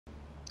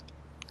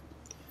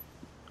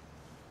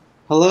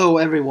Hello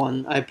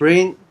everyone, I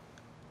bring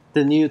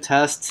the new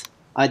test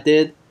I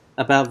did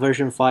about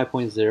version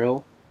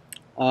 5.0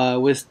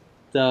 with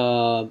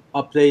the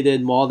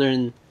updated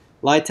modern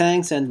light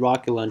tanks and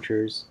rocket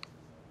launchers.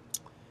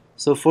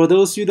 So for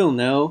those who don't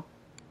know,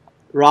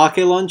 light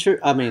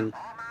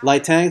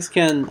tanks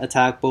can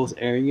attack both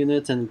air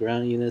units and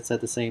ground units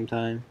at the same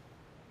time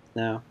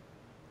now.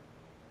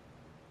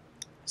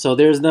 So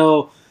there's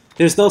no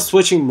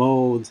switching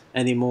mode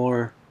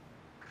anymore.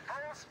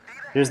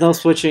 There's no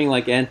switching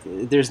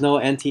there's no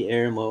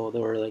anti-air mode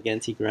or like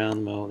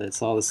anti-ground mode.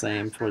 It's all the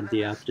same for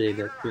the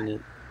updated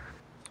unit,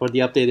 for the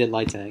updated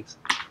light tanks.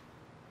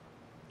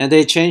 And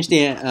they changed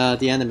the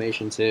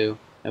animation too,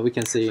 and we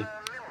can see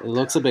it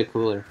looks a bit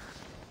cooler.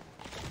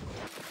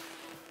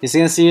 As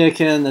you can see, it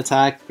can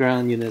attack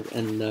ground unit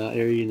and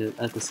air unit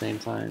at the same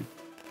time.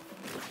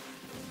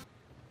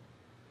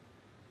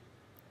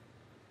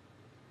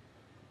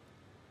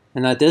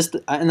 And I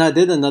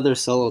did another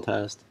solo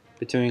test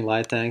between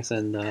light tanks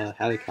and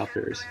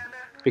helicopters,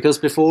 because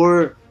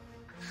before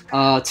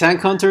tank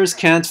hunters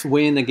can't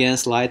win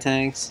against light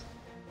tanks.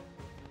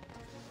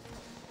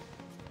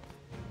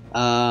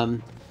 I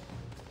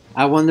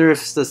wonder if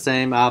it's the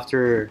same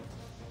after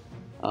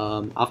they're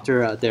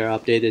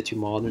updated to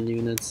modern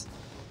units,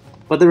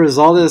 but the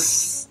result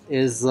is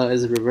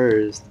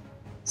reversed.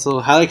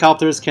 So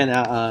helicopters can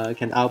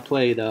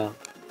outplay the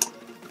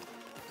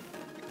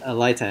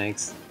light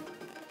tanks.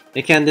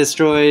 They can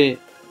destroy.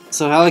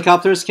 So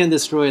helicopters can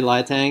destroy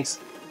light tanks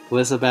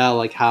with about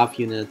like half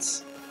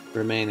units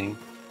remaining.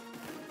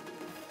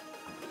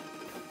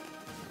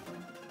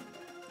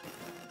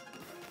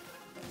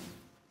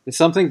 It's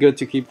something good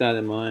to keep that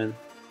in mind,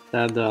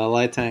 that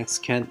light tanks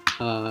can't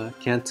fight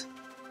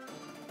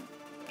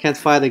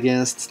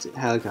against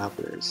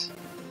helicopters.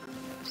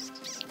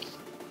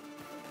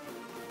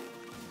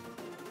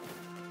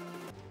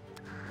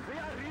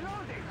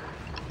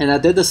 And I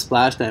did the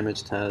splash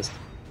damage test.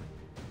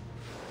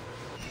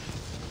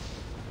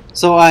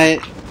 So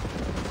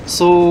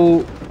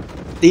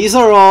these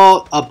are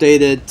all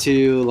updated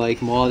to like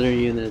modern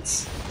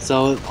units.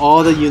 So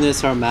all the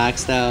units are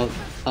maxed out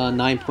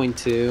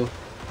 9.2.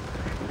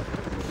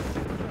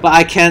 But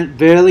I can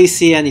barely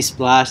see any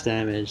splash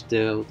damage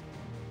to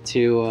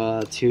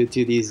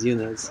these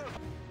units.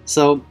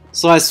 So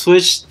I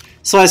switched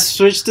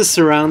the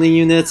surrounding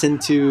units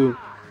into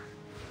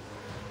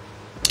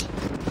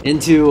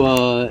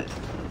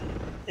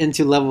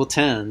level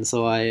 10.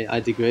 So I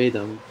degrade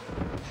them.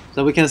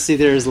 So we can see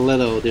there's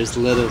little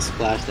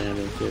splash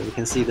damage here. We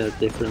can see the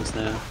difference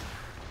now.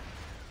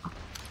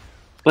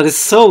 But it's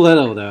so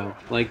little though.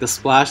 Like the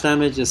splash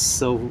damage is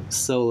so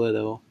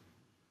little.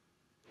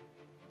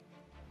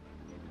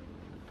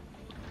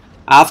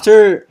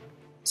 After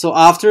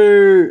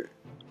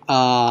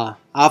a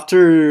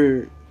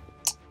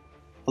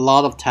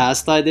lot of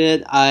tests I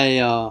did, I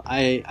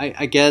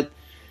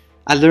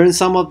learned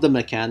some of the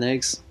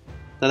mechanics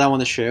that I want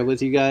to share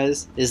with you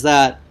guys. Is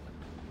that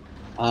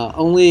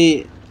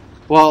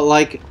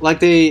like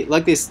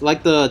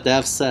the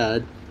dev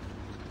said,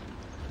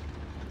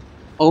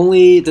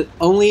 only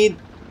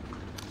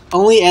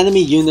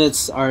enemy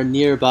units are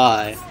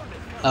nearby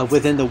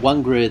within the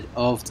 1 grid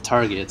of the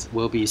target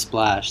will be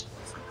splashed,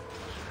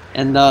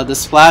 and the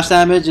splash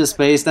damage is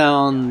based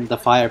on the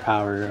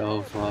firepower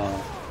of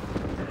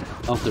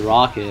the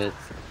rocket,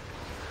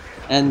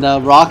 and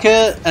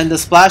the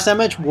splash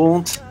damage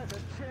won't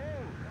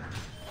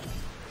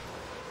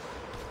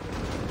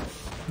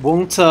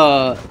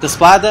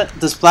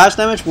the splash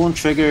damage won't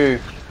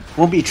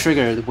be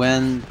triggered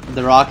when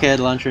the rocket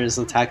launcher is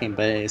attacking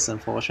base,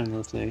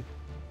 unfortunately.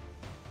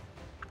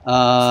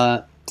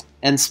 And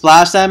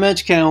splash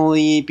damage can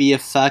only be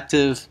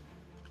effective,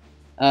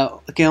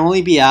 can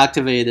only be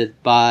activated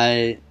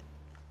by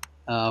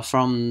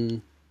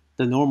from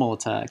the normal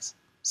attacks.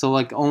 So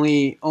like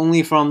only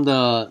from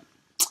the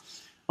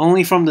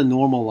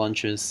normal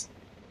launches,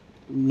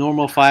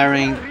 normal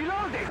firing,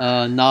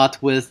 not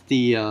with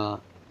the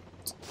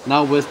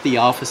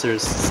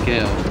officer's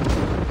skill.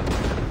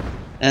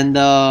 And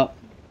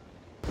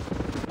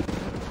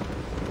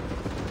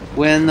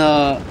when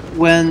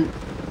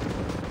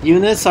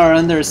units are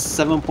under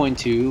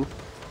 7.2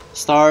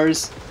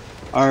 stars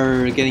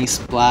are getting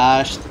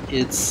splashed,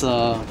 it's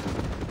the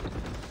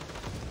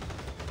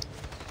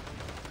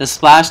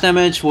splash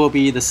damage will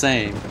be the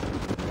same.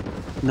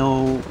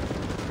 No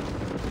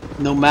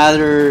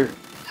matter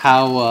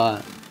how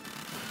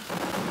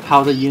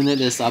the unit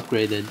is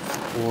upgraded,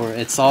 or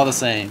it's all the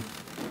same.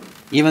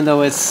 Even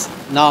though it's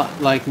not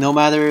like, no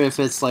matter if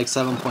it's like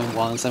 7.1,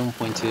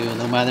 7.2,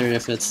 no matter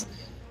if it's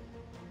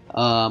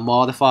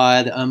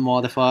modified,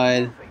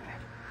 unmodified,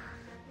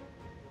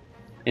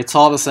 it's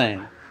all the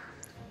same.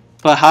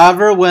 But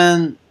however,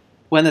 when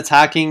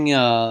attacking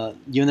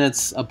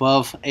units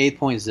above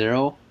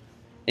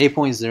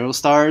 8.0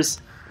 stars,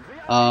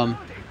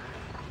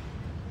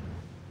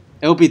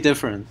 it'll be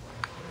different.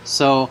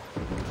 So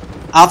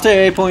after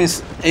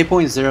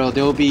 8.0,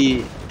 there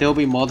will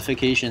be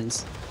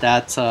modifications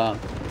that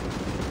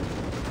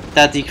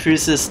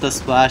decreases the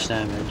splash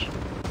damage.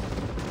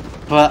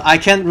 But I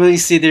can't really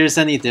see there's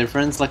any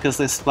difference, like, cause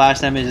the splash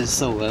damage is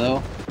so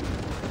little.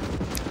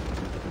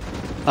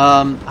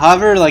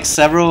 However, like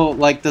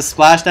the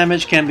splash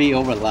damage can be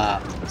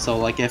overlapped. So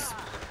like if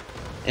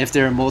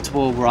there are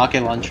multiple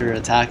rocket launcher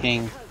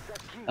attacking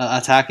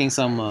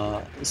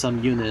some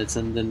units,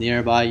 and the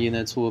nearby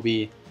units will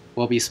be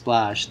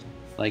splashed.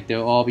 Like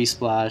they'll all be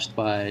splashed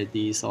by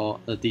these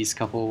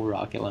couple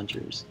rocket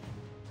launchers.